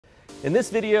In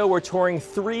this video, we're touring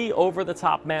 3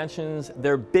 over-the-top mansions.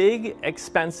 They're big,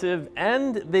 expensive,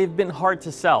 and they've been hard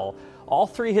to sell. All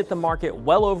 3 hit the market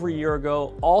well over a year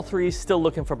ago. All 3 still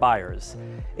looking for buyers.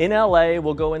 In LA,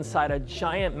 we'll go inside a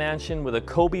giant mansion with a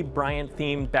Kobe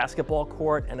Bryant-themed basketball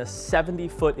court and a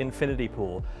 70-foot infinity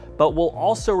pool. But we'll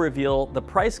also reveal the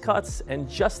price cuts and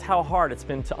just how hard it's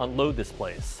been to unload this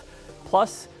place.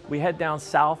 Plus, we head down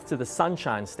south to the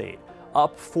Sunshine State,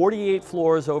 up 48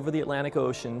 floors over the Atlantic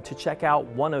Ocean to check out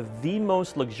one of the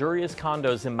most luxurious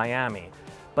condos in Miami.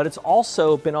 But it's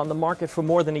also been on the market for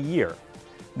more than a year.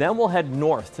 Then we'll head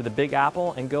north to the Big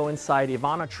Apple and go inside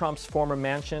Ivana Trump's former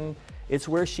mansion. It's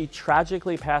where she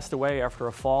tragically passed away after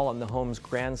a fall on the home's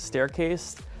grand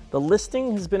staircase. The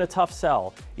listing has been a tough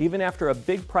sell. Even after a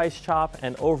big price chop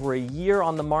and over a year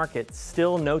on the market,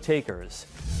 still no takers.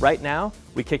 Right now,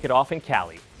 we kick it off in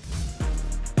Cali.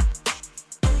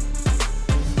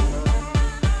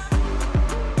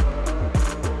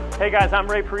 Hey guys, I'm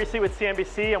Parisi with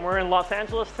CNBC and we're in Los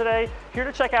Angeles today, here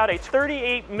to check out a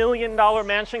 $38 million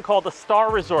mansion called the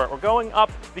Star Resort. We're going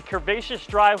up the curvaceous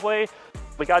driveway.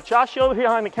 We got Josh over here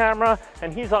behind the camera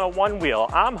and he's on a one wheel.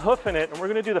 I'm hoofing it and we're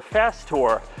gonna do the fast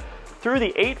tour. Through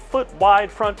the 8-foot wide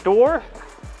front door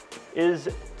is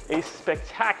a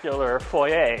spectacular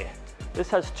foyer.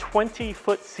 This has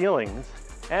 20-foot ceilings,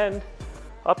 and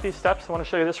up these steps, I wanna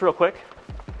show you this real quick.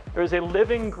 There's a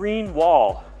living green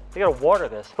wall. You gotta water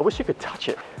this. I wish you could touch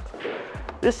it.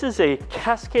 This is a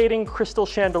cascading crystal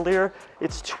chandelier.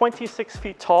 It's 26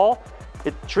 feet tall.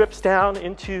 It drips down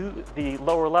into the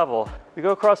lower level. We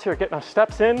go across here, getting our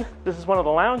steps in. This is one of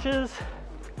the lounges.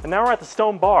 And now we're at the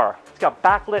stone bar. It's got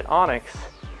backlit onyx.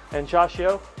 And Josh,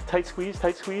 yo, tight squeeze,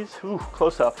 ooh,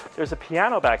 close up. There's a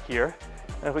piano back here.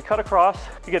 And if we cut across,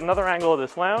 you get another angle of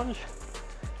this lounge.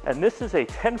 And this is a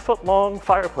 10-foot long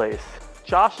fireplace.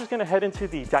 Josh is gonna head into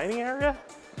the dining area,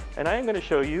 and I am going to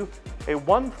show you a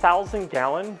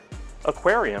 1,000-gallon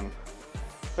aquarium.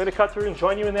 I'm going to cut through and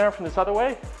join you in there from this other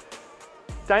way.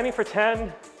 Dining for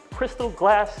 10, crystal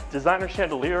glass designer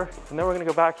chandelier, and then we're going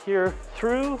to go back here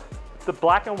through the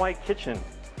black and white kitchen.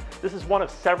 This is one of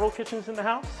several kitchens in the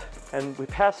house, and we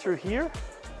pass through here,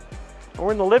 and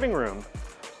we're in the living room.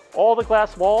 All the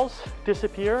glass walls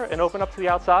disappear and open up to the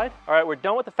outside. All right, we're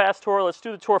done with the fast tour. Let's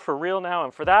do the tour for real now,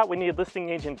 and for that, we need listing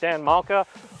agent Dan Malka.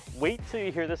 Wait till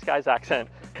you hear this guy's accent.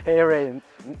 Hey Ray,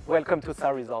 welcome to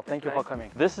Star Resort. Thank you for coming.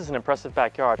 This is an impressive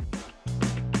backyard.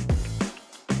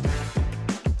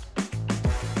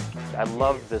 I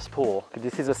love this pool.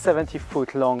 This is a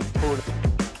 70-foot long pool.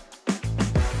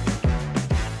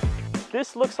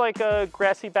 This looks like a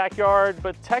grassy backyard,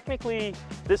 but technically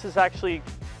this is actually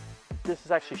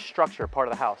structure, part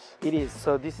of the house. It is.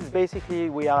 So this is basically,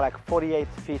 we are like 48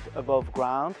 feet above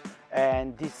ground,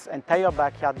 and this entire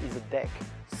backyard is a deck.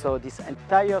 So this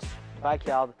entire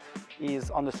backyard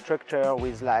is on the structure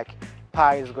with like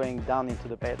piles going down into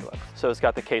the bedrock. So it's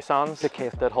got the caissons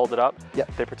that hold it up? Yeah.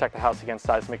 They protect the house against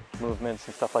seismic movements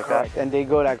and stuff like Correct. that? And they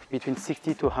go like between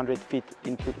 60 to 100 feet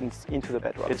into the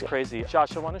bedrock. It's crazy.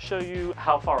 Josh, I want to show you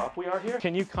how far up we are here.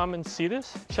 Can you come and see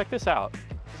this? Check this out.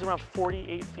 This is around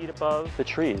 48 feet above the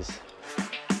trees.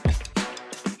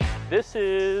 This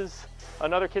is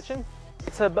another kitchen?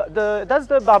 That's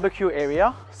the barbecue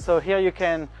area. So here you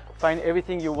can find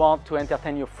everything you want to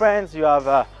entertain your friends. You have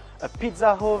a pizza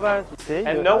oven. See,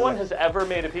 and no one has ever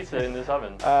made a pizza in this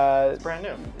oven. It's brand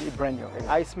new. Brand new.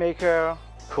 Ice maker.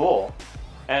 Cool.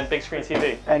 And big screen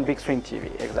TV. And big screen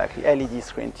TV, exactly. LED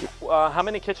screen TV. How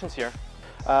many kitchens here?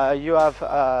 You have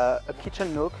a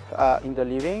kitchen nook in the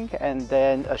living, and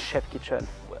then a chef kitchen.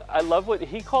 I love what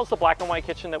he calls the black and white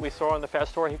kitchen that we saw on the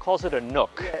fast tour. He calls it a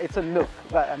nook. Yeah, it's a nook,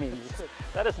 but I mean,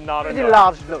 that is not a nook.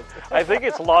 Large nook. I think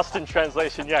it's lost in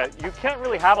translation. Yeah, you can't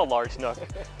really have a large nook.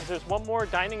 There's one more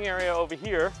dining area over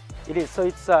here. It is. So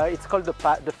it's called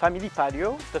the family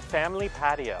patio. The family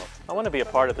patio. I want to be a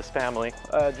part of this family.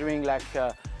 During like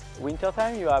winter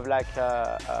time, you have like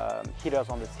heaters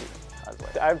on the ceiling. Well.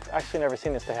 I've actually never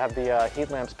seen this. They have the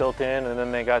heat lamps built in, and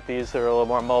then they got these that are a little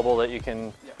more mobile that you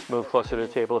can move closer to the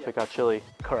table if it got chilly.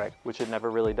 Correct. Which it never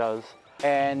really does.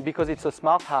 And because it's a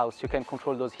smart house, you can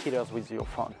control those heaters with your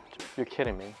phone. You're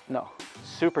kidding me. No.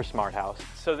 Super smart house.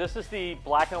 So this is the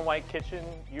black and white kitchen.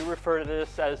 You refer to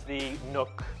this as the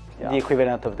nook. Yeah. The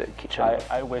equivalent of the kitchen.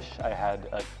 I wish I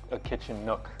had a kitchen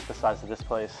nook the size of this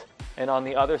place. And on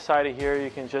the other side of here, you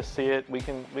can just see it. We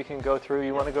can go through.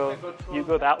 You want to go? You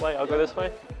go that way. I'll go this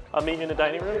way. I'll meet you in the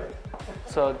dining room.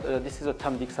 So this is a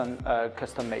Tom Dixon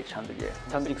custom-made chandelier.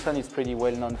 Tom Dixon is pretty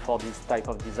well known for this type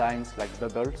of designs, like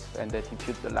bubbles, and that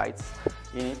includes the lights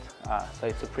in it. So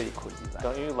it's a pretty cool design.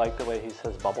 Don't you like the way he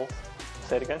says bubbles?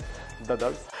 Say it again.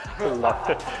 Doodles. Love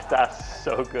it. That's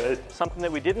so good. Something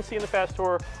that we didn't see in the fast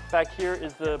tour back here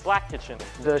is the black kitchen.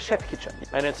 The chef kitchen.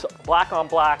 And it's black on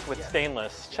black with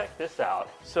stainless. Check this out.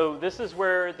 So this is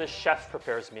where the chef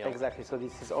prepares meals. Exactly. So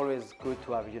this is always good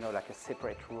to have, you know, like a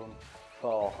separate room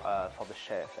for the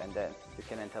chef, and then you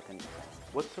can entertain your friends.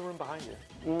 What's the room behind you?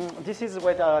 This is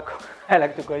what I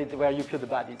like to call it, where you put the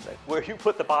bodies. Where you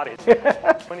put the bodies.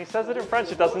 When he says it in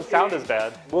French, it doesn't sound as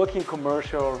bad. Walking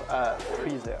commercial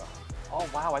freezer. Oh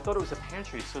wow, I thought it was a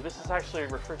pantry. So this is actually a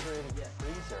refrigerated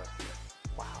freezer.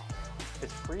 Wow,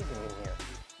 it's freezing in here.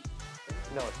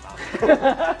 No, it's not.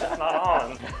 It's not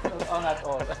on. On at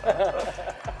all.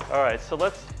 All right, so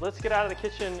let's get out of the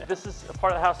kitchen. This is a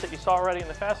part of the house that you saw already in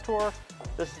the fast tour.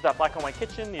 This is that black and white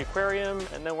kitchen, the aquarium,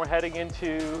 and then we're heading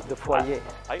into the foyer.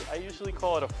 I usually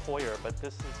call it a foyer, but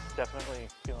this is definitely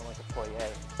feeling like a foyer.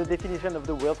 The definition of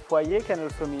the word foyer can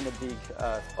also mean a big.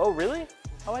 Oh, really?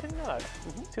 Oh, I didn't know that.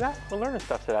 See that? We're learning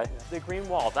stuff today. Yeah. The green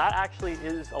wall, that actually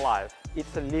is alive.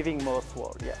 It's a living moss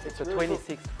wall, yeah. It's a really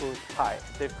 26-foot high.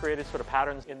 They've created sort of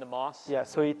patterns in the moss. Yeah,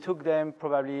 so it took them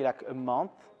probably like a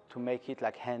month to make it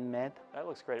like handmade. That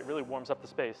looks great. It really warms up the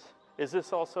space. Is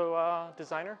this also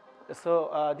designer?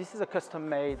 So this is a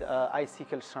custom-made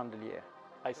icicle chandelier.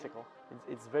 Icicle.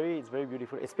 It's very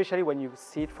beautiful, especially when you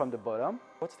see it from the bottom.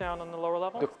 What's down on the lower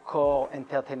level? The core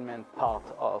entertainment part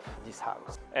of this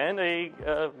house. And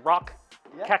a rock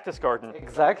cactus garden.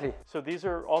 Exactly. So these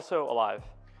are also alive.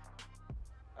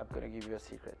 I'm gonna give you a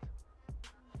secret.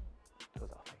 Those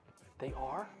are fake. They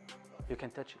are? You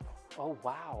can touch it. Oh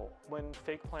wow. When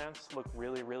fake plants look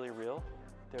really, really real,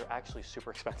 they're actually super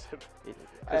expensive.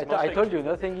 I told you,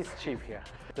 nothing is cheap here.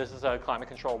 This is a climate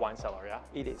control wine cellar, yeah?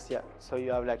 It is, yeah. So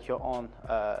you have like your own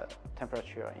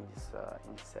temperature in this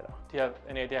cellar. Do you have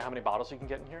any idea how many bottles you can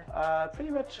get in here? Pretty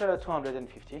much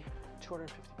 250.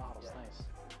 250 bottles, nice.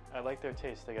 I like their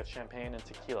taste. They got champagne and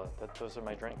tequila. Those are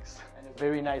my drinks. And a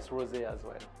very nice rosé as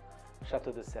well.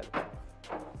 Château de Sel.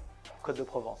 Côte de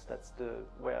Provence, that's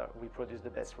where we produce the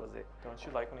best rosé. Don't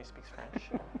you like when he speaks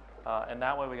French? And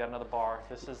that way we got another bar.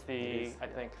 This is the, I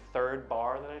think, third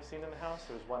bar that I've seen in the house.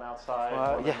 There's one outside,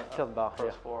 one yeah, on the third bar,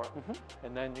 first floor.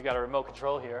 And then you got a remote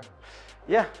control here.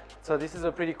 Yeah, so this is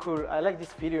a pretty cool, I like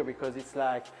this video because it's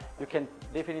like, you can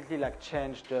definitely like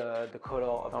change the color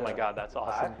of Oh my God, that's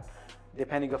awesome.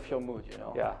 Depending of your mood, you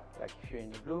know. Yeah. Like if you're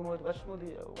in the blue mood, what mood?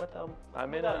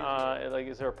 I'm in. Like,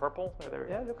 is there a purple?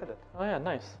 Yeah, look at it. Oh yeah,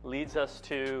 nice. Leads us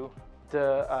to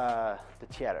the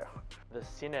theater. The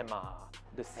cinema.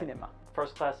 The cinema.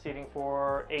 First class seating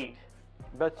for 8.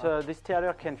 But this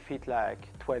theater can fit like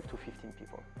 12 to 15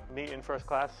 people. Me in first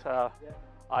class.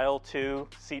 Aisle 2,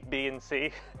 seat B and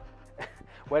C.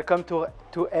 Welcome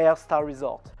to Air Star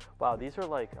Resort. Wow, these are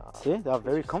like. See, they are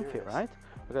very comfy, right?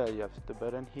 Look at, you have the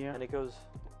button here. And it goes,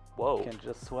 whoa. You can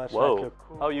just watch. Whoa. Like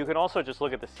cool... Oh, you can also just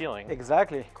look at the ceiling.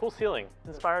 Exactly. Cool ceiling.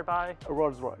 Inspired by? A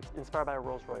Rolls Royce. Inspired by a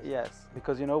Rolls Royce. Yes,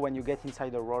 because you know when you get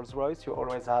inside a Rolls Royce, you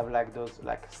always have like those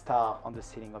like star on the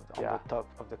ceiling of on the top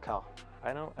of the car.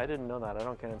 I didn't know that. I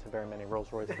don't get into very many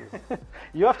Rolls Royces.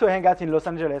 You have to hang out in Los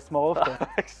Angeles more often.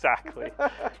 Exactly.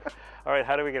 All right,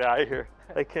 how do we get out of here?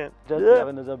 I can't. Just have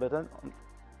another button.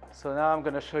 So now I'm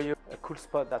going to show you a cool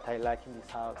spot that I like in this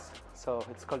house. So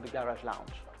it's called the Garage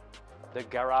Lounge. The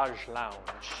Garage Lounge.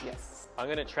 Yes. I'm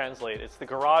going to translate. It's the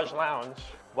Garage Lounge.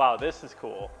 Wow, this is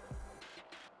cool.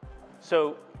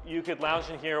 So you could lounge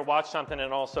in here, watch something,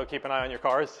 and also keep an eye on your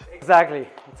cars? Exactly.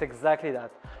 It's exactly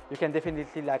that. You can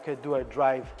definitely like do a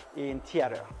drive-in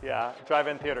theater. Yeah,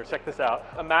 drive-in theater. Check this out.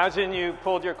 Imagine you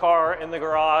pulled your car in the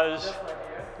garage,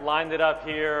 lined it up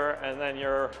here, and then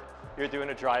you're doing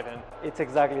a drive-in. It's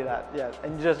exactly that, yeah.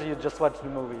 And you just watch the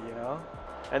movie, you know.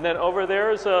 And then over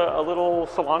there is a little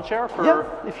salon chair for...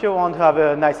 Yeah, if you want to have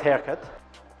a nice haircut.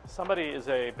 Somebody is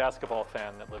a basketball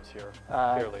fan that lives here,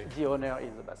 clearly. The owner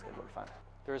is a basketball fan.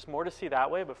 There's more to see that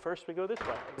way, but first we go this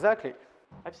way. Exactly.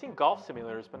 I've seen golf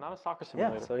simulators, but not a soccer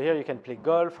simulator. Yeah, so here you can play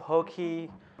golf, hockey.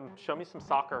 Show me some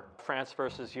soccer. France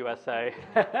versus USA.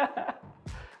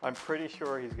 I'm pretty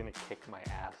sure he's going to kick my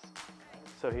ass.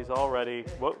 So he's all ready.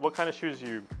 What kind of shoes are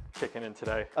you kicking in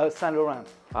today? Saint Laurent.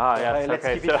 Ah, yes. Let's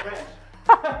okay. keep it French.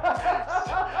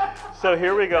 So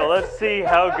here we go. Let's see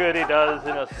how good he does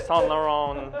in a Saint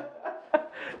Laurent.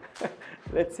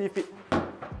 Let's see if it.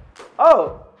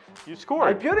 Oh! You scored.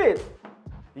 I put it.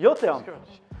 Your turn.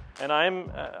 And I'm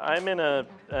in a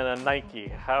Nike.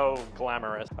 How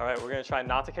glamorous. All right, we're gonna try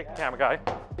not to kick the camera guy.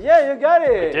 Yeah, you got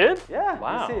it. I did? Yeah.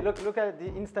 Wow. You see, look at the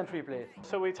instant replay.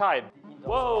 So we tied.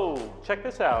 Whoa! Check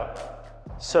this out.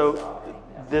 So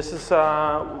this is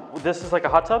like a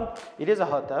hot tub? It is a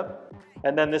hot tub.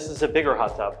 And then this is a bigger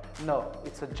hot tub. No,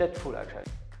 it's a jet pool actually.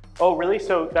 Oh, really?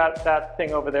 So that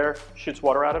thing over there shoots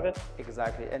water out of it?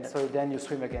 Exactly, and so then you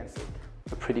swim against it.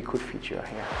 A pretty cool feature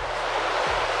here.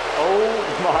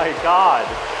 Oh my God.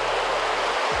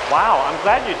 Wow, I'm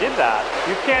glad you did that.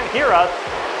 You can't hear us,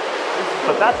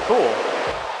 but that's cool.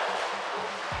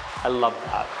 I love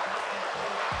that.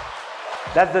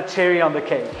 That's the cherry on the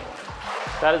cake.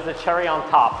 That is the cherry on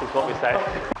top, is what we say.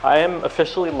 I am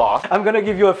officially lost. I'm gonna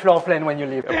give you a floor plan when you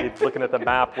leave. I'll be looking at the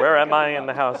map. Where am I in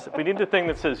the house? We need the thing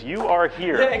that says, you are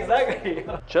here. Yeah, exactly.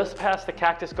 Just past the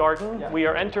cactus garden, we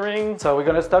are entering. So we're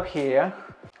gonna stop here.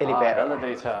 Elevator.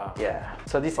 Elevator. Yeah.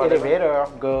 So this elevator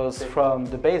goes from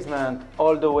the basement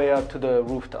all the way up to the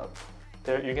rooftop.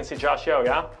 There, you can see Josh Yo,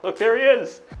 yeah? Look, there he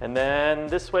is. And then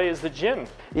this way is the gym.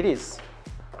 It is.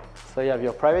 So you have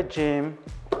your private gym.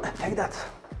 Take that.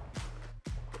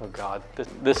 Oh God,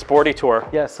 this sporty tour.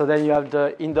 Yeah, so then you have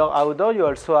the indoor-outdoor. You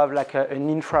also have like an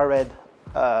infrared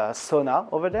sauna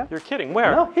over there. You're kidding,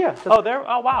 where? No, here. Oh, there,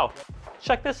 oh wow.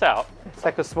 Check this out. It's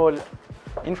like a small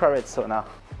infrared sauna.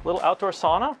 Little outdoor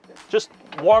sauna? Just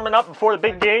warming up before the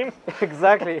big game?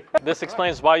 Exactly. This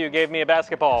explains why you gave me a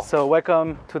basketball. So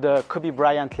welcome to the Kobe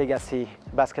Bryant Legacy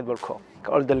basketball court.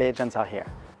 All the legends are here.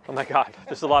 Oh my God,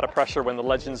 there's a lot of pressure when the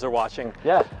legends are watching.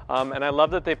 Yeah. And I love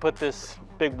that they put this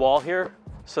big wall here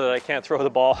so that I can't throw the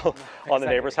ball on the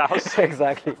neighbor's house.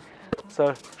 Exactly.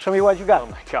 So show me what you got. Oh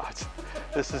my God,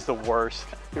 this is the worst.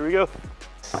 Here we go.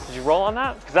 Did you roll on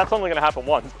that? Because that's only gonna happen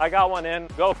once. I got one in.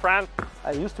 Go, Fran.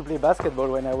 I used to play basketball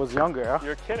when I was younger.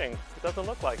 You're kidding. It doesn't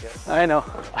look like it. I know.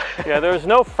 Yeah, there's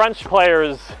no French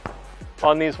players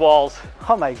on these walls.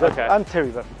 Oh my God, Okay. I'm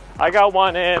terrible. I got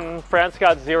one in. France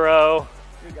got 0.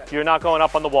 You're not going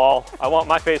up on the wall. I want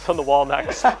my face on the wall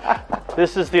next.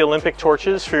 This is the Olympic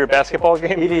torches for your basketball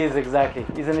game. It is, exactly.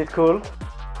 Isn't it cool?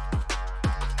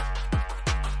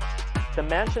 The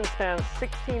mansion spans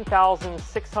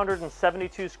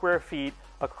 16,672 square feet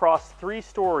across 3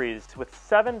 stories with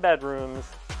 7 bedrooms.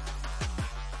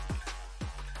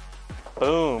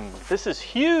 Boom. This is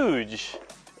huge.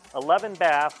 11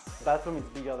 baths. The bathroom is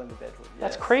bigger than the bedroom.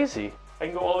 That's crazy. I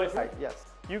can go all the way through? Right, yes.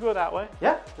 You go that way.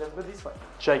 Yeah, let's go this way.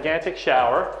 Gigantic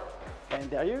shower. And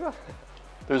there you go.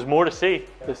 There's more to see.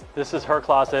 This is her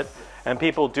closet, and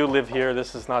people do live here.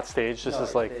 This is not staged. This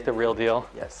is like the real deal.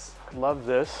 Yes. Love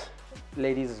this.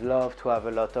 Ladies love to have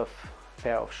a lot of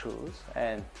pair of shoes,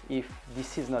 and if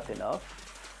this is not enough,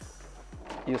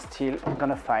 you're still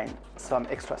gonna find some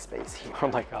extra space here. Oh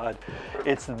my God.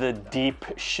 It's the deep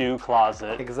shoe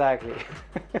closet. Exactly.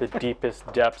 The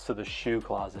deepest depths of the shoe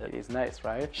closet. It is nice,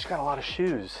 right? She's got a lot of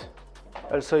shoes.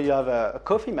 Also, you have a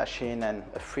coffee machine and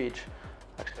a fridge.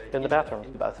 Actually, In the bathroom.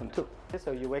 In the bathroom too.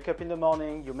 So you wake up in the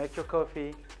morning, you make your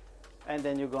coffee, and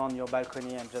then you go on your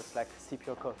balcony and just like sip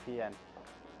your coffee and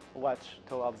watch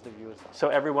towards the views. So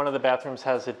every one of the bathrooms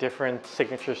has a different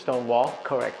signature stone wall?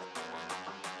 Correct.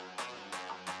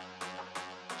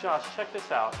 Josh, check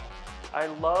this out. I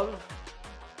love,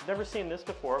 never seen this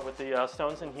before with the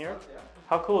stones in here.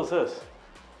 How cool is this?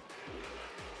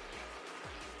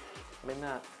 I mean,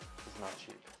 that is not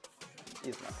cheap.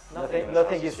 It's not. Nothing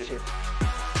Nothing is cheap.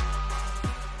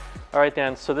 All right,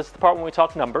 Dan, so this is the part when we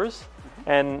talk numbers.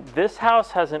 And this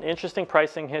house has an interesting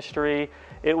pricing history.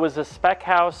 It was a spec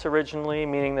house originally,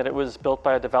 meaning that it was built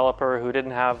by a developer who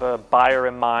didn't have a buyer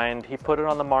in mind. He put it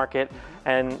on the market,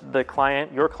 and the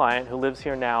client, your client, who lives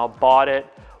here now, bought it.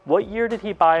 What year did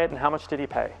he buy it, and how much did he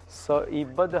pay? So he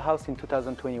bought the house in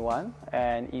 2021,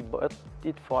 and he bought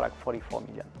it for like 44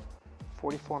 million.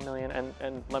 44 million,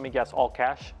 and let me guess, all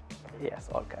cash? Yes,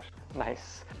 all cash.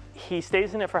 Nice. He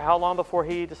stays in it for how long before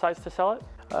he decides to sell it?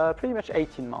 Pretty much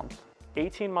 18 months.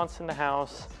 18 months in the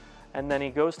house, and then he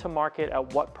goes to market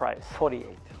at what price? 48.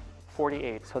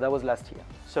 48. So that was last year.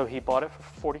 So he bought it for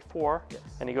 44, Yes.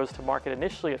 and he goes to market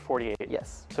initially at 48.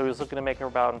 Yes. So he was looking to make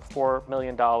about $4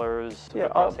 million. Yeah,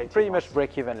 across 18 pretty months. much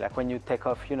break even. Like when you take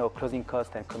off, closing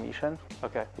cost and commission,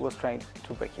 Okay. he was trying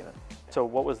to break even. So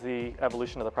what was the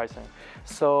evolution of the pricing?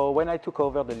 So when I took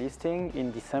over the listing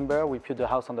in December, we put the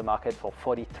house on the market for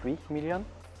 43 million.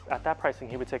 At that pricing,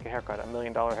 he would take a haircut, $1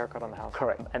 million haircut on the house.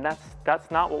 Correct. And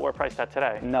that's not what we're priced at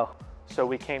today. No. So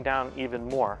we came down even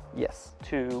more Yes.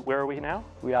 to, where are we now?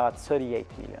 We are at 38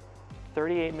 million.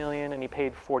 38 million, and he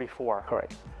paid 44.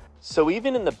 Correct. So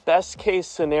even in the best case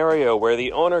scenario where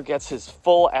the owner gets his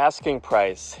full asking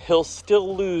price, he'll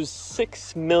still lose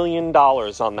 $6 million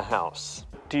on the house.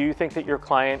 Do you think that your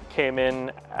client came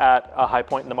in at a high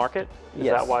point in the market? Is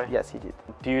Yes. that why? Yes, he did.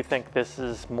 Do you think this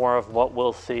is more of what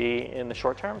we'll see in the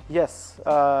short term? Yes,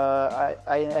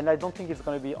 and I don't think it's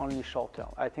going to be only short term.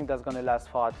 I think that's going to last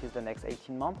for at least the next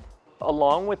 18 months.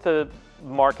 Along with the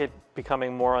market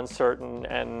becoming more uncertain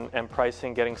and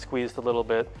pricing getting squeezed a little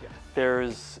bit. Yeah.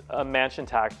 There's a mansion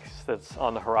tax that's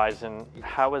on the horizon.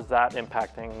 How is that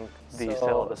impacting the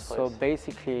sale of this place? So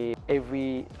basically,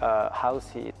 every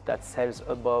house that sells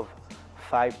above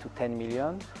 5 to 10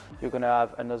 million, you're going to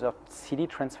have another city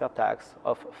transfer tax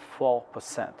of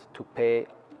 4% to pay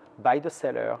by the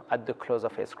seller at the close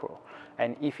of escrow.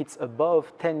 And if it's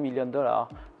above $10 million,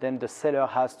 then the seller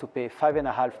has to pay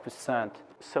 5.5%.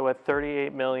 So at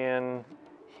 38 million,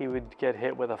 he would get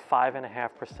hit with a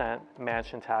 5.5%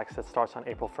 mansion tax that starts on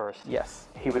April 1st. Yes.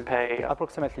 He would pay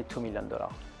approximately $2 million.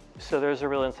 So there's a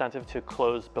real incentive to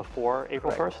close before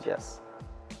April 1st? Yes.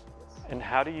 And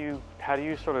how do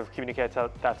you sort of communicate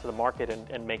that to the market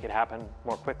and make it happen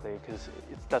more quickly? Because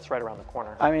that's right around the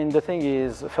corner. I mean, the thing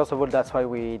is, first of all, that's why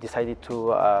we decided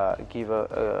to give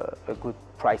a good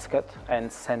price cut and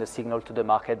send a signal to the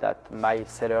market that my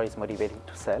seller is motivated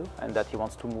to sell and that he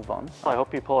wants to move on. I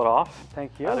hope you pull it off.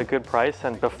 Thank you. At a good price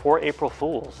and before April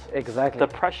Fools. Exactly. The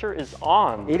pressure is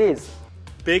on. It is.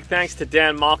 Big thanks to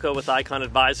Dan Malko with Icon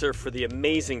Advisor for the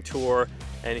amazing tour,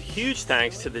 and huge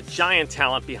thanks to the giant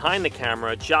talent behind the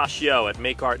camera, Josh Yo at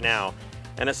Make Art Now.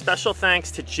 And a special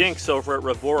thanks to Jinx over at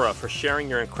Revora for sharing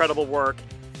your incredible work.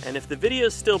 And if the video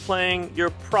is still playing, you're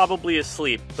probably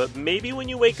asleep, but maybe when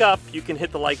you wake up, you can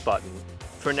hit the like button.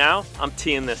 For now, I'm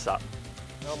teeing this up.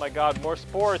 Oh my God, more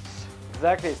sports.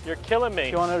 Exactly. You're killing me.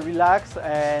 If you want to relax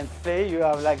and play, you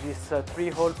have like this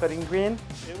 3-hole putting green.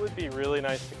 It would be really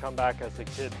nice to come back as a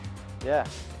kid. Yeah.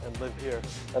 And live here.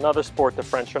 Another sport the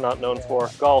French are not known for,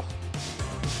 golf.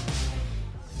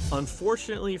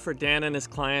 Unfortunately for Dan and his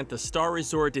client, the Star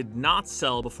Resort did not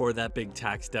sell before that big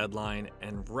tax deadline,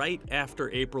 and right after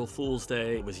April Fool's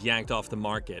Day, it was yanked off the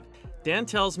market. Dan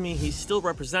tells me he still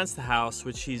represents the house,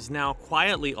 which he's now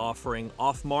quietly offering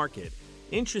off market.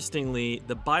 Interestingly,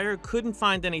 the buyer couldn't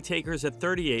find any takers at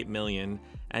 $38 million,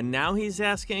 and now he's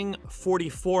asking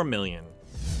 $44 million.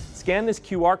 Scan this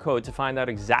QR code to find out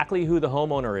exactly who the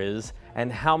homeowner is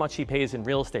and how much he pays in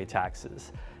real estate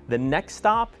taxes. The next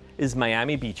stop is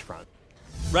Miami beachfront.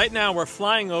 Right now, we're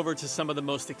flying over to some of the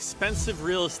most expensive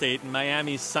real estate in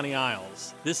Miami's Sunny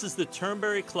Isles. This is the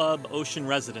Turnberry Club Ocean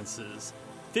Residences.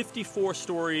 54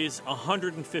 stories,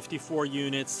 154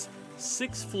 units,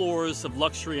 6 floors of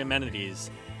luxury amenities.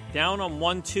 Down on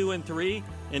 1, 2, and 3,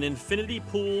 an infinity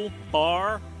pool,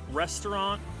 bar,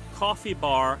 restaurant, coffee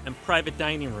bar, and private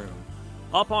dining room.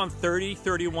 Up on 30,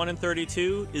 31, and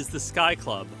 32 is the Sky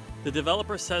Club. The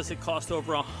developer says it cost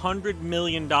over $100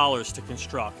 million to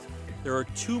construct. There are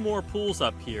 2 more pools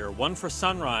up here, one for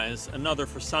sunrise, another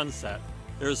for sunset.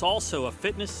 There's also a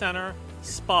fitness center,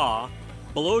 spa,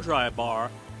 blow-dry bar,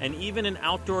 and even an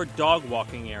outdoor dog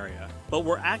walking area. But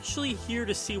we're actually here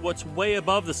to see what's way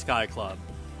above the Sky Club,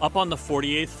 up on the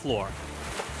 48th floor.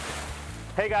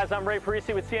 Hey guys, I'm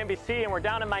Parisi with CNBC, and we're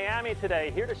down in Miami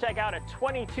today, here to check out a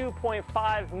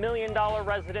 $22.5 million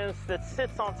residence that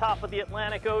sits on top of the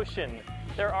Atlantic Ocean.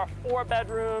 There are 4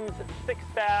 bedrooms, 6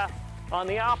 baths. On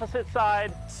the opposite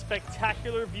side,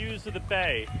 spectacular views of the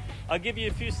bay. I'll give you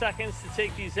a few seconds to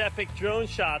take these epic drone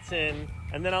shots in,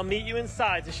 and then I'll meet you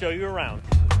inside to show you around.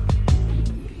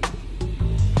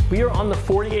 We are on the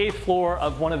 48th floor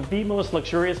of one of the most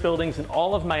luxurious buildings in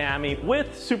all of Miami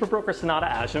with super broker Sonata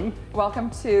Asham. Welcome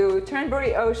to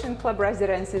Turnberry Ocean Club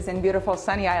Residences in beautiful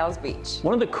Sunny Isles Beach.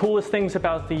 One of the coolest things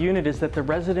about the unit is that the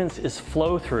residence is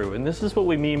flow through, and this is what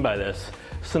we mean by this.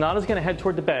 Sonata's gonna head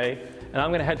toward the bay, and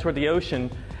I'm gonna head toward the ocean,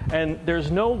 and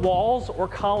there's no walls or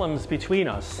columns between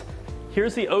us.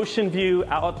 Here's the ocean view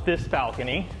out this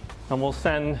balcony, and we'll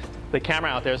send the camera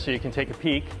out there so you can take a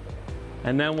peek.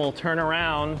 And then we'll turn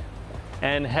around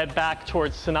and head back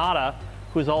towards Sonata,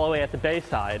 who's all the way at the bay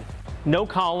side. No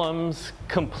columns,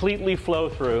 completely flow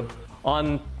through.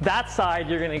 On that side,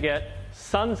 you're gonna get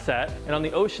sunset, and on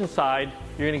the ocean side,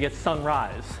 you're gonna get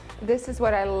sunrise. This is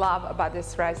what I love about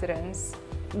this residence.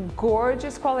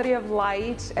 Gorgeous quality of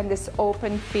light and this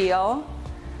open feel.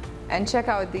 And check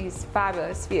out these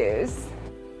fabulous views.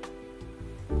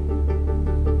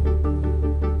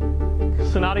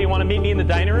 Sonata, you want to meet me in the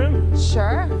dining room?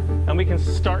 Sure. And we can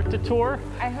start the tour?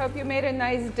 I hope you made a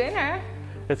nice dinner.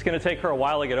 It's going to take her a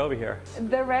while to get over here.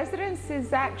 The residence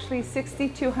is actually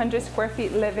 6,200 square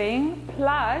feet living,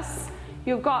 plus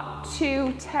you've got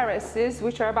 2 terraces,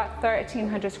 which are about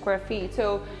 1,300 square feet.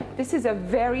 So this is a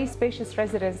very spacious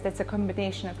residence that's a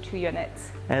combination of 2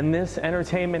 units. And this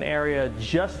entertainment area,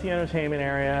 just the entertainment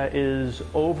area, is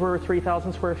over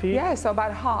 3,000 square feet? Yeah, so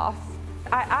about half.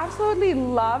 I absolutely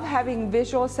love having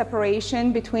visual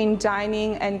separation between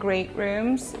dining and great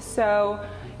rooms. So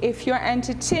If you're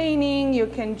entertaining, you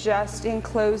can just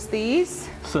enclose these.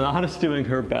 Sonata's doing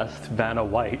her best Vanna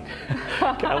White.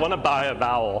 I want to buy a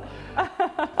vowel.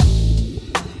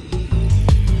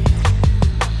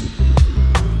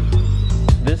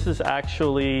 This is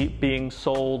actually being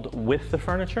sold with the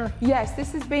furniture? Yes,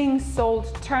 this is being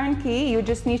sold turnkey. You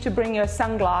just need to bring your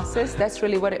sunglasses. That's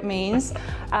really what it means.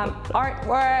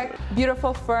 Artwork,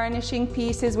 beautiful furnishing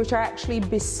pieces, which are actually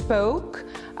bespoke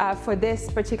for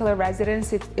this particular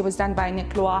residence. It was done by Nick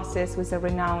Luasis, who's a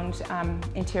renowned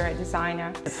interior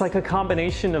designer. It's like a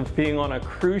combination of being on a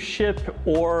cruise ship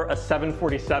or a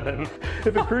 747.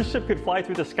 If a cruise ship could fly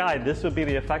through the sky, this would be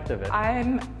the effect of it.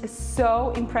 I'm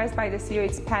so impressed by this view.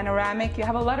 It's panoramic. You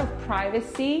have a lot of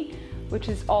privacy, which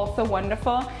is also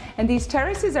wonderful. And these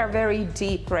terraces are very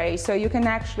deep, Ray, so you can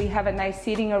actually have a nice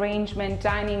seating arrangement,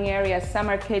 dining area,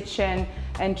 summer kitchen,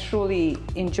 and truly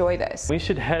enjoy this. We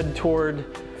should head toward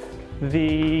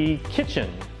the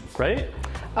kitchen, right?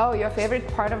 Oh, your favorite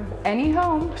part of any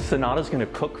home. Sonata's gonna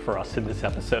cook for us in this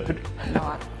episode.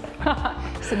 Not.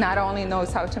 Sonata only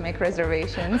knows how to make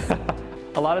reservations.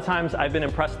 A lot of times I've been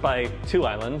impressed by 2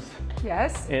 islands.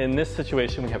 Yes. In this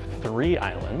situation, we have 3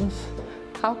 islands.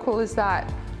 How cool is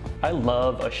that? I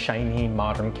love a shiny,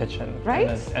 modern kitchen. Right?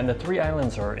 And the 3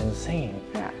 islands are insane.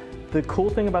 Yeah. The cool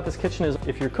thing about this kitchen is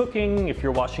if you're cooking, if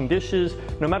you're washing dishes,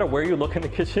 no matter where you look in the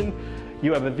kitchen,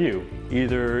 you have a view,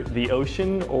 either the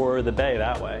ocean or the bay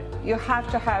that way. You have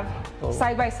to have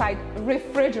side-by-side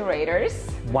refrigerators.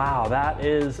 Wow, that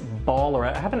is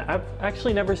baller. I've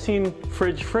actually never seen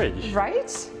fridge.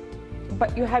 Right?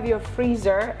 But you have your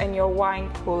freezer and your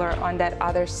wine cooler on that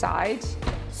other side.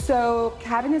 So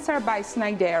cabinets are by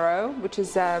Snaidero, which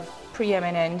is a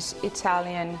preeminent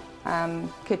Italian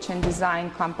kitchen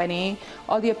design company.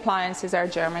 All the appliances are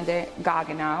German, they're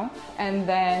Gaggenau. And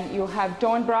then you have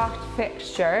Dornbracht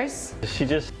fixtures. She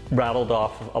just rattled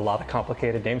off a lot of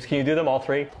complicated names. Can you do them all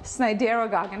 3? Snaidero,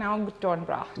 Gaggenau,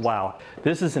 Dornbracht. Wow,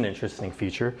 this is an interesting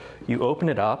feature. You open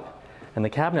it up and the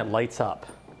cabinet lights up.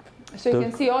 So you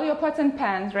can see all your pots and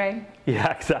pans, right?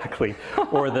 Yeah, exactly.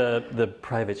 Or the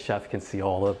private chef can see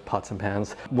all the pots and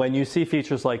pans. When you see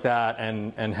features like that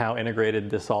and how integrated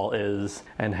this all is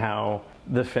and how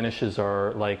the finishes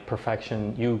are like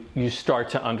perfection, you start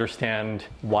to understand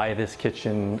why this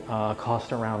kitchen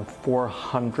cost around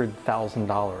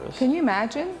 $400,000. Can you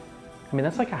imagine? I mean,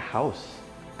 that's like a house.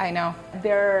 I know.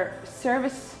 Their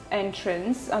service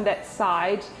entrance on that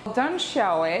side, don't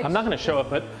show it. I'm not going to show it,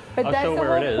 but I'll that's show the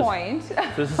where it whole is.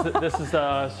 point. This is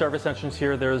the service entrance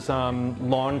here. There's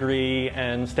laundry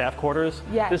and staff quarters.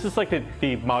 Yes. This is like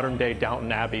the modern day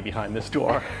Downton Abbey behind this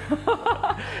door.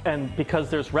 And because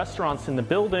there's restaurants in the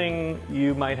building,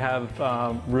 you might have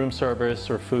room service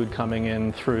or food coming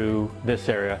in through this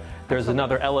area. There's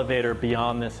another elevator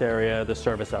beyond this area, the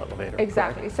service elevator.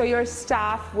 Exactly. Correct? So your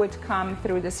staff would come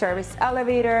through the service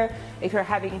elevator. If you're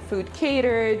having food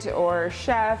catered or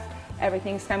chef,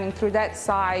 everything's coming through that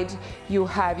side. You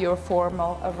have your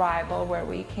formal arrival where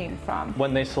we came from.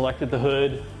 When they selected the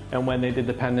hood and when they did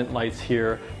the pendant lights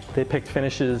here, they picked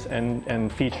finishes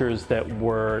and features that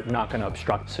were not going to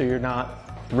obstruct. So you're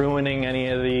not ruining any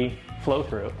of the flow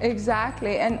through.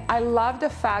 Exactly, and I love the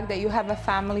fact that you have a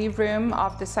family room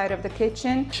off the side of the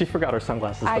kitchen. She forgot her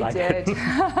sunglasses, but I did.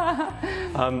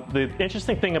 The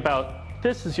interesting thing about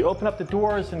this is you open up the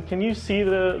doors and can you see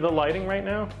the lighting right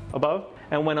now above?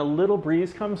 And when a little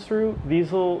breeze comes through,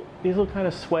 these will kind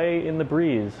of sway in the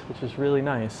breeze, which is really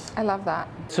nice. I love that.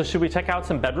 So should we check out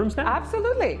some bedrooms now?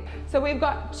 Absolutely. So we've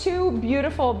got 2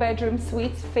 beautiful bedroom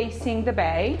suites facing the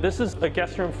bay. This is a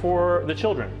guest room for the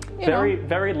children.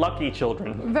 Very lucky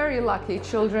children. Very lucky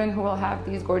children who will have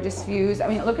these gorgeous views. I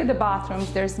mean, look at the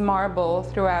bathrooms. There's marble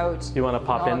throughout. You want to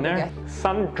pop in there?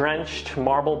 Sun-drenched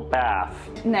marble bath.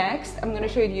 Next, I'm going to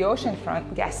show you the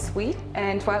oceanfront guest suite.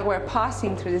 And while we're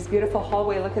passing through this beautiful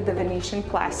hallway, look at the Venetian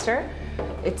plaster.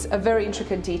 It's a very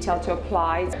intricate detail to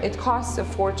apply. It costs a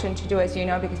fortune to do, as you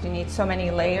know, because you need so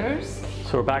many layers.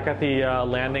 So we're back at the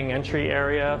landing entry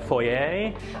area,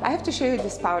 foyer. I have to show you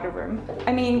this powder room.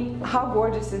 I mean, how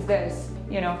gorgeous is this?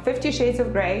 You know, 50 shades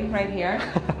of gray right here,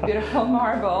 beautiful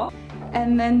marble.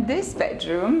 And then this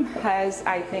bedroom has,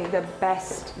 I think, the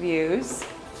best views.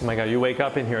 Oh my God, you wake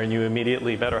up in here and you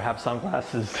immediately better have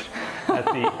sunglasses at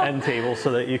the end table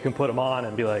so that you can put them on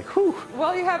and be like, whew.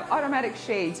 Well, you have automatic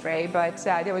shades, Ray, but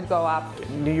they would go up.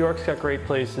 New York's got great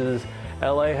places.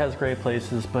 LA has great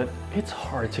places, but it's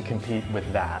hard to compete with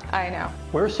that. I know.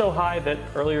 We're so high that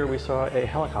earlier we saw a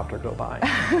helicopter go by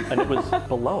and it was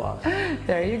below us.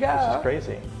 There you go. Which is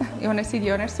crazy. You want to see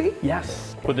the owner suite?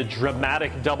 Yes, with a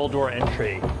dramatic double door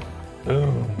entry.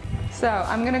 Boom. So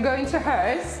I'm going to go into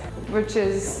hers, which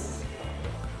is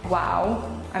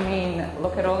Wow. I mean,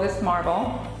 look at all this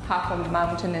marble. Half a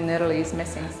mountain in Italy is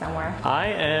missing somewhere. I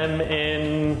am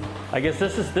in, I guess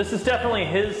this is definitely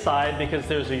his side because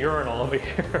there's a urinal over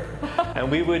here. And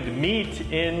we would meet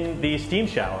in the steam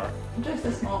shower. Just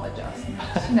a small adjustment.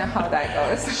 You know how that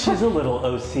goes. She's a little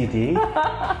OCD.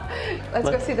 Let's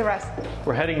go see the rest.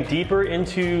 We're heading deeper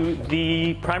into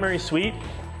the primary suite.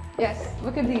 Yes,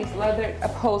 look at these leather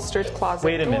upholstered closet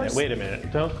Wait a doors.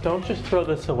 minute. Don't just throw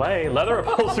this away. Leather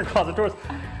upholstered closet doors.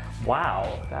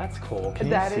 Wow, that's cool. Can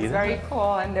you see that? That is very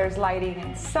cool, and there's lighting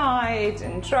inside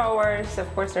and drawers.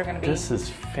 Of course, they're going to be. This is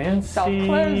fancy.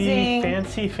 Self-closing.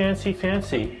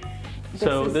 Fancy.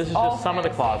 So this is just some of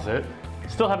the closet.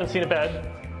 Still haven't seen a bed.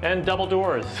 And double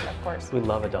doors. Of course. We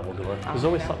love a double door. There's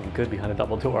always something good behind a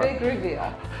double door. Big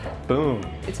reveal. Boom.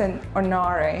 It's an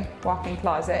Onare walk-in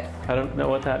closet. I don't know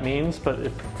what that means, but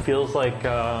it feels like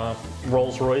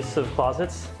Rolls-Royce of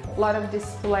closets. A lot of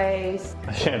displays.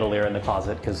 A chandelier in the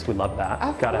closet, because we love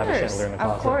that. Gotta have a chandelier in the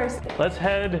closet. Of course. Let's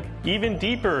head even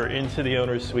deeper into the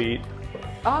owner's suite.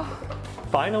 Oh.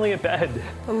 Finally a bed.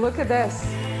 Look at this.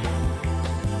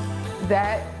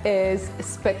 That is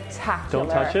spectacular.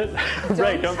 Don't touch it.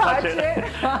 Right, don't touch it.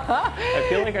 I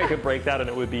feel like I could break that and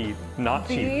it would be not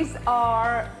cheap. These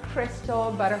are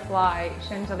crystal butterfly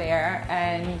chandelier,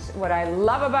 and what I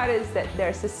love about it is that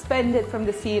they're suspended from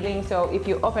the ceiling, so if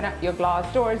you open up your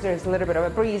glass doors, there's a little bit of a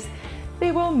breeze,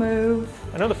 they will move.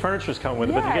 I know the furniture's coming with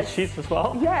it, but you get sheets as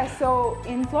well? Yeah, so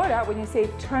in Florida, when you say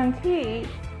turnkey,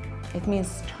 it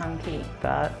means turnkey.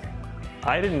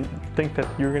 I didn't think that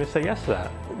you were going to say yes to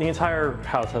that. The entire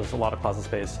house has a lot of closet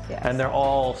space, and they're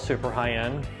all super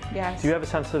high-end. Yes. Do you have a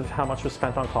sense of how much was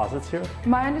spent on closets here?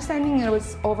 My understanding, it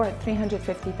was over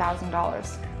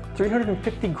 $350,000.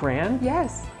 350 grand?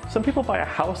 Yes. Some people buy a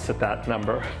house at that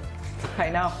number. I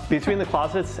know. Between the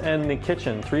closets and the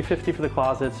kitchen, $350 for the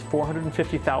closets,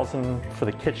 $450,000 for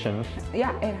the kitchen.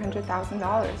 Yeah,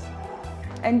 $800,000.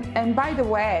 And by the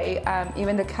way,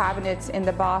 even the cabinets in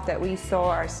the bath that we saw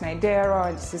are Snidero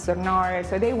and Onare,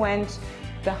 so they went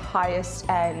the highest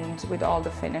end with all the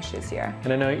finishes here.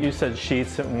 And I know you said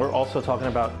sheets, and we're also talking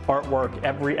about artwork,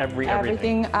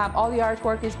 everything. All the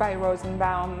artwork is by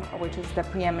Rosenbaum, which is the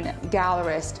preeminent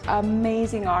gallerist.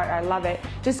 Amazing art, I love it.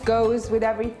 Just goes with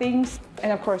everything.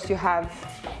 And of course you have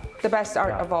the best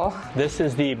art of all. This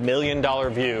is the $1 million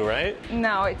view, right?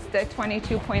 No, it's the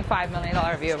 $22.5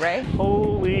 million view, right?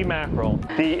 Holy mackerel.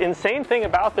 The insane thing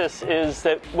about this is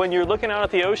that when you're looking out at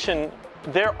the ocean,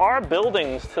 there are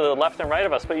buildings to the left and right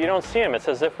of us, but you don't see them. It's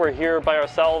as if we're here by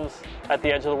ourselves at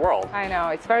the edge of the world. I know,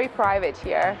 it's very private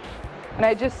here. And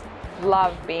I just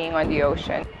love being on the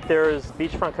ocean. There's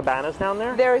beachfront cabanas down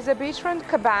there? There is a beachfront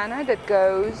cabana that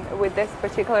goes with this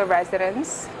particular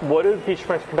residence. What do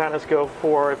beachfront cabanas go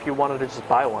for if you wanted to just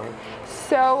buy one?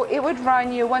 So it would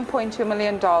run you $1.2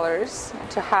 million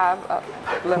to have a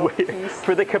little piece.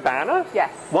 For the cabana?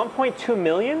 Yes. 1.2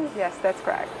 million? Yes, that's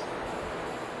correct.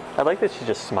 I like that she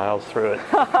just smiles through it.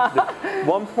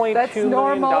 $1.2 million. That's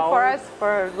normal for us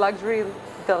for luxury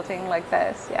building like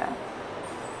this, yeah.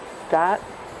 That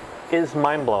is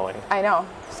mind-blowing. I know.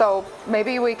 So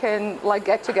maybe we can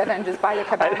get together and just buy the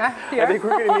cabana here. I think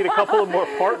we're going to need a couple of more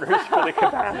partners for the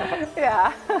cabana.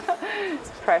 Yeah. It's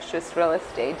precious real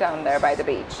estate down there by the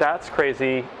beach. That's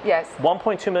crazy. Yes.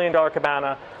 $1.2 million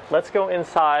cabana. Let's go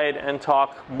inside and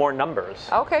talk more numbers.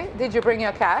 Okay. Did you bring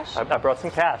your cash? I brought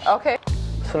some cash. Okay.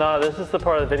 So now this is the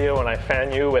part of the video when I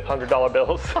fan you with $100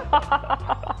 bills.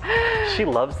 She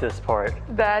loves this part.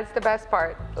 That's the best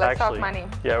part. Let's talk money.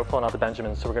 Yeah, we're pulling out the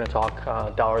Benjamins, so we're going to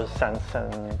talk dollars, cents,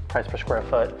 and price per square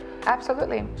foot.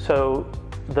 Absolutely. So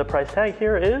the price tag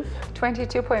here is?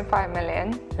 $22.5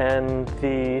 million. And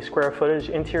the square footage,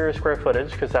 interior square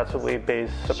footage, because that's what we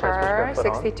base the price per square foot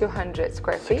on. 6,200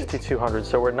 square feet. 6,200,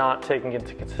 so we're not taking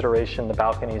into consideration the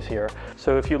balconies here.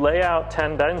 So if you lay out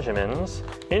 10 Benjamins,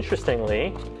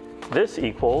 interestingly, this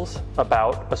equals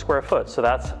about a square foot. So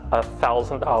that's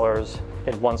 $1,000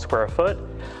 in 1 square foot.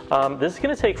 This is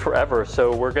going to take forever,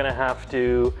 so we're going to have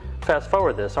to fast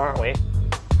forward this, aren't we?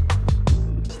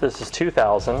 So this is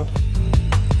 2,000.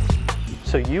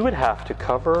 So you would have to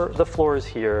cover the floors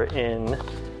here in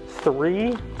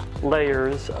 3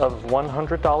 layers of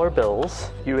 $100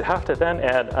 bills. You would have to then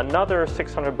add another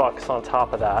 $600 on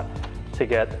top of that to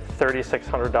get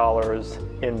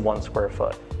 $3,600 in 1 square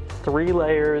foot. 3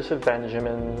 layers of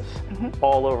Benjamins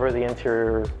all over the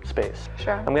interior space.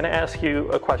 Sure. I'm going to ask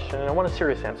you a question, and I want a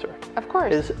serious answer. Of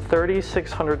course. Is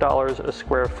 $3,600 a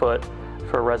square foot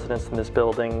for a residence in this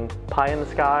building pie in the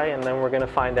sky, and then we're going to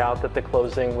find out that the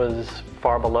closing was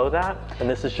far below that, and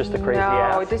this is just a crazy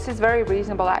ask? No, this is very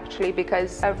reasonable actually,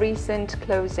 because a recent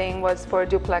closing was for a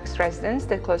duplex residence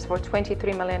that closed for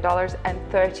 $23 million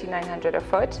and $3,900 a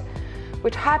foot,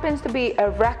 which happens to be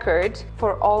a record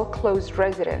for all closed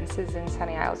residences in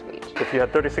Sunny Isles Beach. If you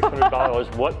had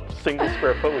 $3,600, what single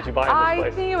square foot would you buy in this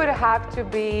place? I think it would have to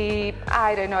be,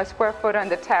 I don't know, a square foot on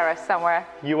the terrace somewhere.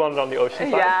 You want it on the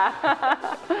ocean side? Yeah.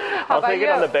 I'll take it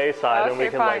on the bay side, Okay, and we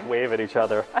can fine. like wave at each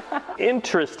other.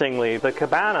 Interestingly, the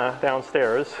cabana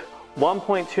downstairs,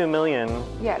 $1.2 million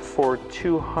Yes. for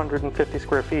 250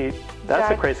 square feet.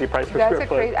 That's a crazy price per square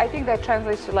foot. I think that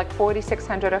translates to like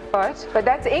 $4,600 a foot, but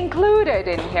that's included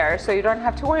in here, so you don't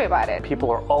have to worry about it. People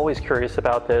are always curious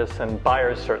about this, and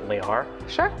buyers certainly are.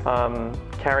 Sure.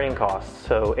 Carrying costs,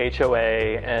 so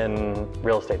HOA and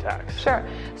real estate tax. Sure.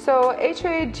 So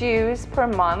HOA dues per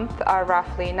month are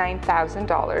roughly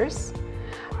 $9,000.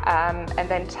 And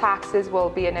then taxes will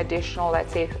be an additional,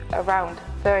 let's say, around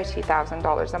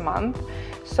 $30,000 a month.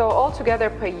 So altogether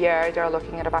per year, they're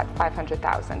looking at about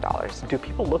 $500,000. Do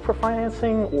people look for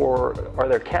financing, or are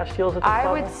there cash deals at this I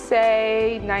level? would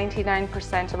say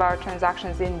 99% of our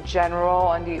transactions in general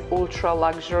on the ultra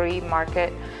luxury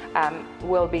market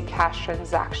will be cash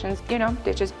transactions. You know,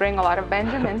 they just bring a lot of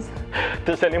Benjamins.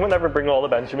 Does anyone ever bring all the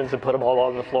Benjamins and put them all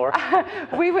on the floor?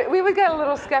 we would get a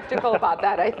little skeptical about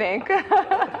that, I think.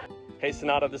 Hey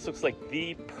Sonata, this looks like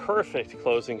the perfect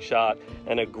closing shot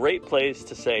and a great place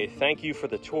to say thank you for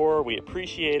the tour. We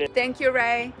appreciate it. Thank you,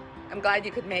 Ray. I'm glad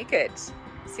you could make it.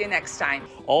 See you next time.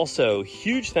 Also,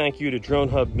 huge thank you to Drone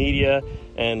Hub Media,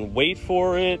 and wait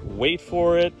for it.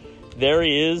 There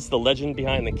he is, the legend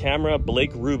behind the camera,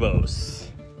 Blake Rubos.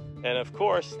 And of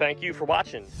course, thank you for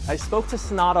watching. I spoke to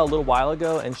Sonata a little while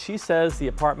ago, and she says the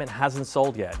apartment hasn't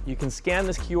sold yet. You can scan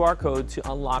this QR code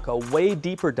to unlock a way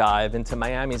deeper dive into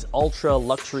Miami's ultra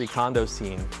luxury condo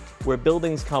scene, where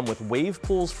buildings come with wave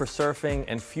pools for surfing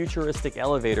and futuristic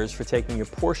elevators for taking your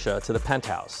Porsche to the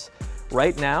penthouse.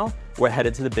 Right now, we're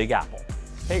headed to the Big Apple.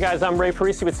 Hey guys, I'm Ray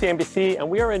Parisi with CNBC, and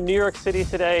we are in New York City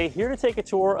today, here to take a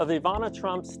tour of Ivana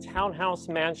Trump's townhouse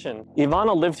mansion.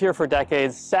 Ivana lived here for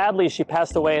decades. Sadly, she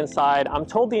passed away inside. I'm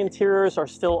told the interiors are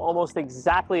still almost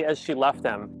exactly as she left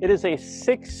them. It is a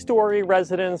 6-story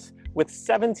residence with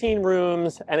 17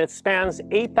 rooms, and it spans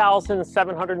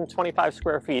 8,725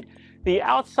 square feet. The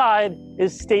outside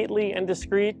is stately and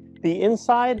discreet. The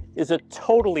inside is a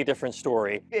totally different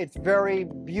story. It's very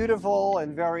beautiful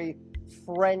and very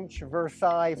French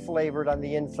Versailles flavored on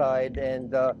the inside,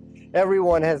 and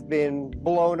everyone has been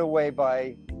blown away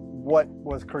by what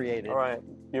was created. All right,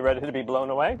 you ready to be blown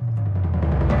away?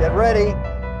 Get ready.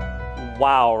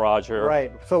 Wow, Roger.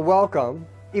 Right, so welcome.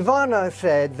 Ivana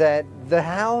said that the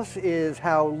house is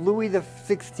how Louis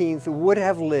XVI would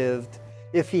have lived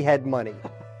if he had money.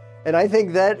 And I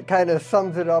think that kind of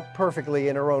sums it up perfectly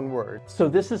in her own words. So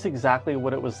this is exactly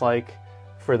what it was like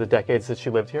for the decades that she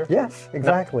lived here? Yes,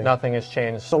 exactly. Nothing has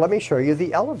changed. So let me show you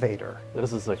the elevator.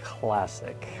 This is a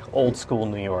classic, old school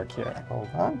New York here. Hold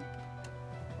on.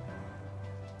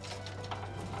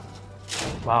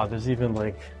 Wow, there's even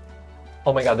like,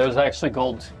 oh my God, there's actually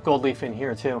gold leaf in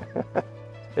here too.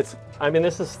 I mean,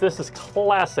 this is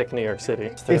classic New York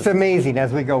City. It's amazing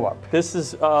as we go up. This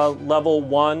is level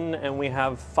 1, and we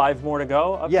have 5 more to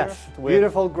go up Yes, here?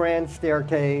 beautiful grand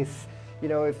staircase. You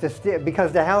know, if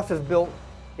because the house is built,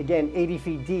 again, 80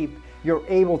 feet deep, you're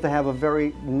able to have a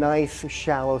very nice,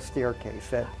 shallow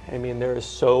staircase. I mean, there is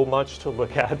so much to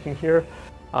look at in here.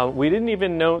 We didn't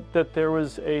even note that there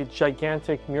was a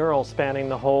gigantic mural spanning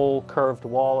the whole curved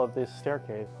wall of this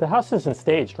staircase. The house isn't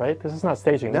staged, right? This is not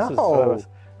staging. No. This is photos.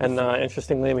 And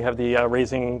interestingly, we have the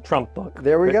Raising Trump book.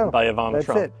 There we go. By Ivana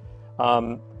Trump.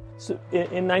 That's it. So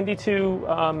in 92,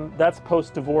 that's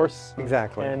post-divorce.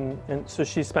 Exactly. And so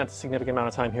she spent a significant amount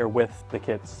of time here with the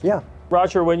kids. Yeah.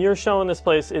 Roger, when you're showing this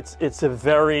place, it's a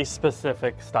very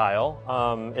specific style.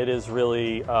 It is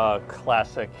really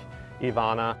classic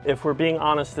Ivana. If we're being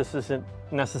honest, this isn't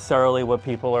necessarily what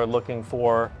people are looking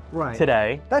for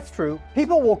today. That's true.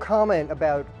 People will comment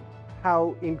about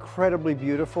how incredibly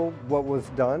beautiful what was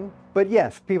done. But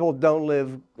yes, people don't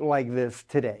live like this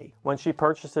today. When she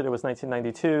purchased it, it was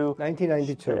 1992.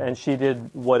 1992. And she did,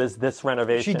 what is this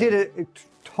renovation? She did a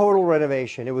total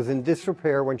renovation. It was in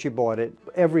disrepair when she bought it.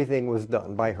 Everything was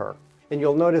done by her. And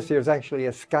you'll notice there's actually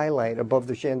a skylight above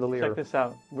the chandelier. Check this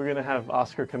out. We're gonna have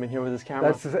Oscar come in here with his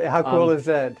camera. How cool is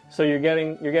that? So you're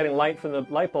getting light from the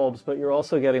light bulbs, but you're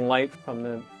also getting light from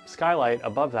the skylight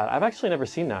above that. I've actually never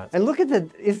seen that. And look at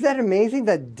isn't that amazing,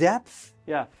 the depth?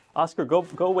 Yeah. Oscar,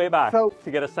 go way back So,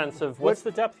 to get a sense of what's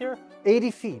the depth here?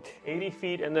 80 feet. 80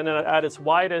 feet, and then at its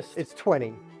widest, It's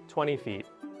 20. 20 feet.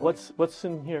 What's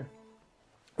in here?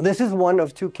 This is one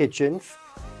of 2 kitchens.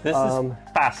 This is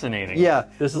fascinating. Yeah.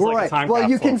 This is right. like a time Well,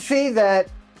 capsule. you can see that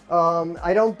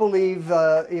I don't believe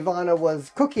Ivana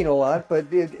was cooking a lot, but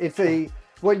it's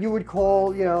what you would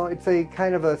call, it's a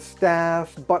kind of a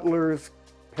staff, butler's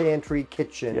pantry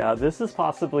kitchen. Yeah, this is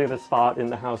possibly the spot in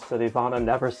the house that Ivana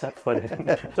never set foot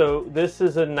in. So this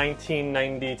is a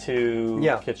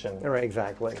 1992 kitchen. Right,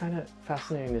 exactly. It's kind of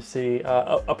fascinating to see.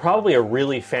 Probably a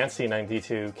really fancy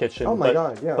 92 kitchen. Oh my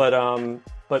God, yeah.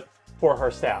 But for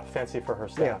her staff, fancy for her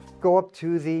staff. Yeah. Go up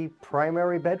to the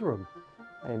primary bedroom.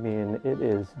 I mean, it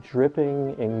is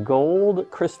dripping in gold,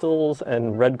 crystals,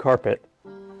 and red carpet.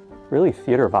 Really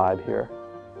theater vibe here.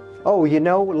 Oh,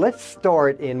 let's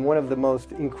start in one of the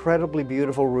most incredibly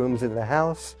beautiful rooms in the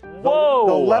house. Whoa!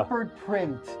 The leopard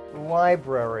print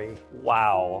library.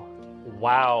 Wow.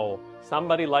 Wow.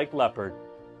 Somebody liked leopard.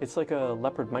 It's like a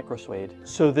leopard micro suede.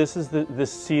 So this is the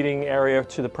seating area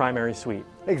to the primary suite.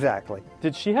 Exactly.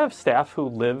 Did she have staff who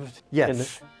lived Yes. in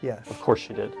this? Yes. Of course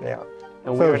she did. Yeah.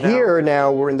 And So we are here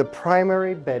now we're in the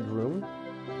primary bedroom.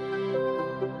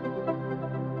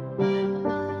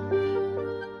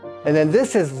 And then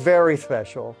this is very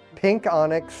special. Pink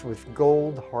onyx with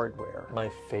gold hardware. My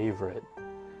favorite.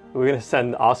 We're gonna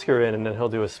send Oscar in and then he'll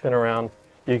do a spin around.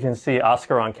 You can see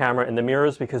Oscar on camera in the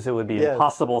mirrors because it would be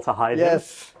impossible to hide him.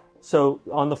 Yes. So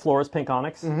on the floor is pink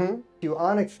onyx? Mm-hmm.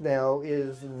 Onyx now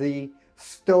is the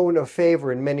stone of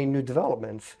favor in many new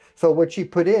developments. So what she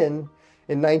put in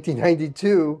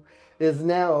 1992 is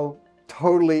now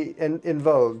totally in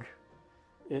vogue.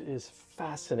 It is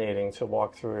fascinating to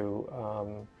walk through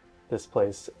this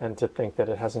place and to think that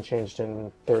it hasn't changed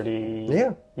in 30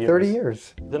 years. 30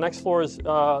 years. The next floor is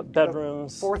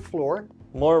bedrooms. 4th floor.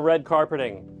 More red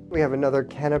carpeting. We have another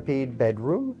canopied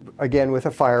bedroom, again with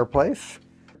a fireplace.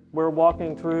 We're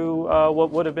walking through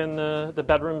what would have been the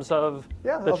bedrooms of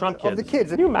the Trump kids. Of the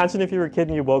kids. Can you imagine if you were a kid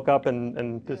and you woke up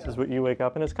and this is what you wake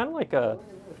up and it's kind of like a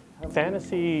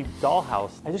fantasy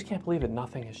dollhouse. I just can't believe it.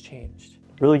 Nothing has changed.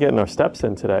 Really getting our steps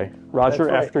in today. Roger,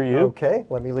 That's right. after you. Okay,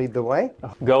 let me lead the way.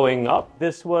 Going up,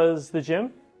 this was the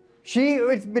gym?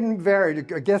 It's been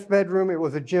varied. A guest bedroom, it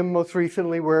was a gym most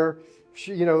recently where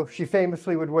she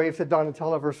famously would wave to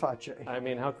Donatella Versace. I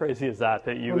mean, how crazy is that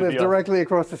you Who would lives directly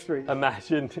across the street.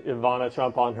 Imagine Ivana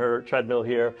Trump on her treadmill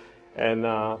here and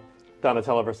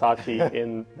Donatella Versace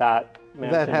in that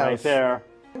mansion right there.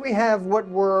 We have what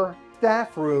were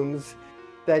staff rooms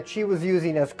that she was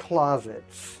using as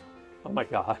closets. Oh my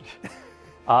God.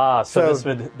 So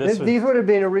these would have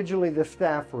been originally the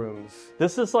staff rooms.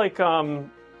 This is like,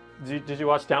 did you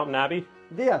watch Downton Abbey?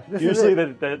 Yeah. Usually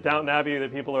the Downton Abbey, the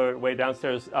people are way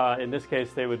downstairs. In this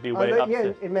case, they would be way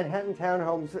upstairs. Yeah, in Manhattan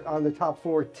townhomes on the top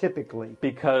floor typically.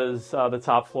 Because the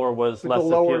top floor was less the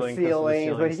lower appealing.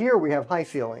 ceilings, but here we have high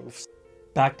ceilings.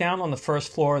 Back down on the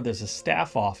first floor, there's a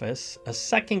staff office, a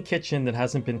second kitchen that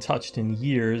hasn't been touched in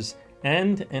years,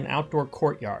 and an outdoor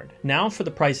courtyard. Now for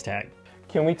the price tag.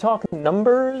 Can we talk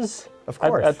numbers? Of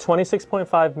course. At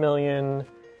 26.5 million,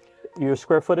 your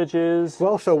square footage is?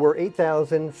 Well, so we're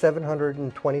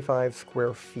 8,725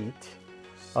 square feet.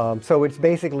 So it's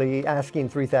basically asking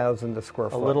 3,000 a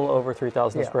square foot. A little over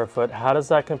 3,000 square foot. How does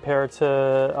that compare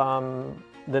to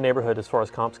the neighborhood as far as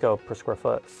comps go per square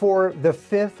foot? For the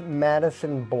 5th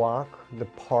Madison block, the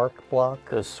Park block.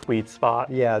 The sweet spot.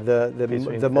 Yeah,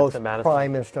 the most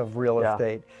primest of real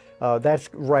estate. That's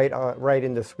right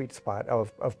in the sweet spot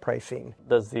of pricing.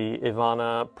 Does the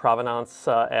Ivana provenance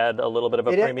add a little bit of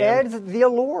a premium? It adds the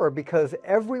allure because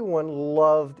everyone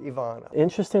loved Ivana.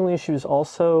 Interestingly, she was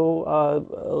also a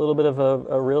little bit of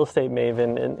a real estate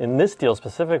maven in this deal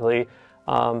specifically.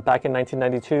 Back in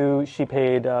 1992, she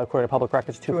paid, according to public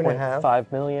records,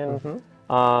 $2.5 million,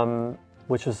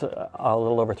 which is a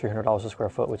little over $300 a square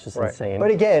foot, which is insane.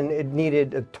 But again, it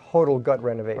needed a total gut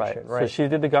renovation, right? So she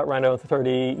did the gut reno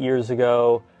 30 years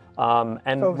ago.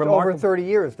 And so over 30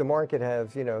 years, the market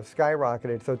has,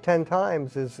 skyrocketed. So 10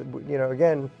 times is,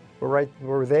 again,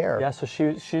 we're there. Yeah, so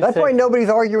she's That's why nobody's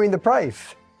arguing the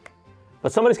price.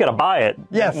 But somebody's got to buy it.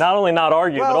 Yes. Not only not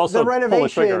argue, but also the renovation pull the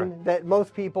trigger. That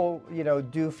most people,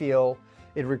 do feel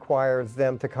it requires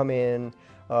them to come in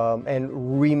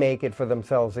and remake it for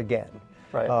themselves again.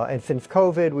 Right. And since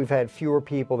COVID, we've had fewer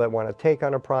people that want to take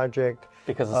on a project.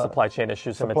 Because of supply chain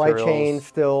issues and Supply materials. chain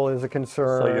still is a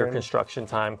concern. So your construction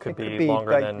time could be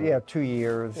longer like, than... Yeah, 2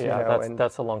 years. Yeah, you know,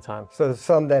 that's a long time. So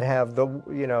some that have the,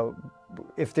 you know,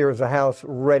 if there's a house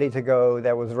ready to go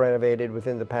that was renovated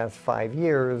within the past 5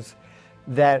 years,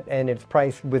 that, and it's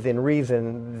priced within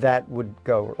reason, that would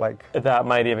go like... That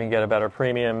might even get a better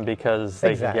premium because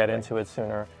they can get into it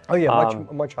sooner. Oh yeah,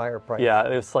 much higher price. Yeah,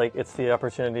 it's like, it's the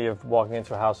opportunity of walking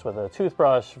into a house with a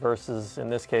toothbrush versus,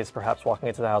 in this case, perhaps walking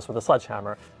into the house with a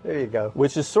sledgehammer. There you go.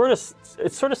 Which is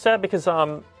it's sort of sad because,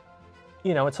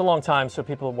 you know, it's a long time, so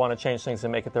people want to change things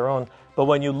and make it their own. But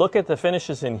when you look at the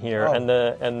finishes in here and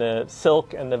the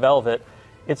silk and the velvet,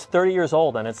 it's 30 years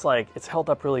old, and it's like, it's held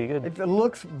up really good. It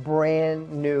looks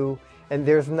brand new, and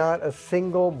there's not a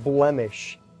single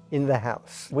blemish in the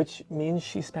house. Which means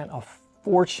she spent a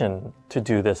fortune to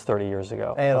do this 30 years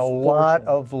ago. And a lot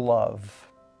of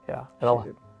love. Yeah, and a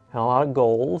lot of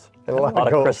gold, and a lot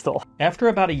of gold. Crystal. After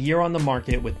about a year on the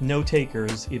market with no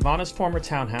takers, Ivana's former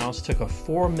townhouse took a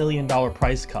 $4 million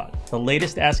price cut. The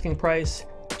latest asking price,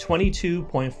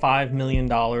 $22.5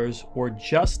 million, or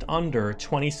just under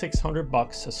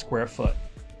 $2,600 a square foot.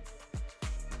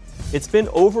 It's been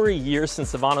over a year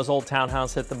since Ivana's old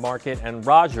townhouse hit the market, and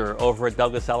Roger over at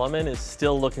Douglas Elliman is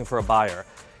still looking for a buyer.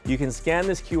 You can scan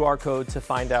this QR code to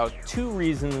find out 2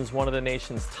 reasons one of the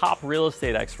nation's top real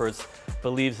estate experts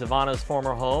believes Ivana's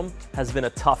former home has been a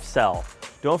tough sell.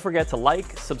 Don't forget to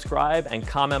like, subscribe, and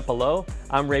comment below.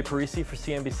 I'm Ray Parisi for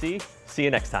CNBC. See you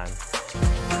next time.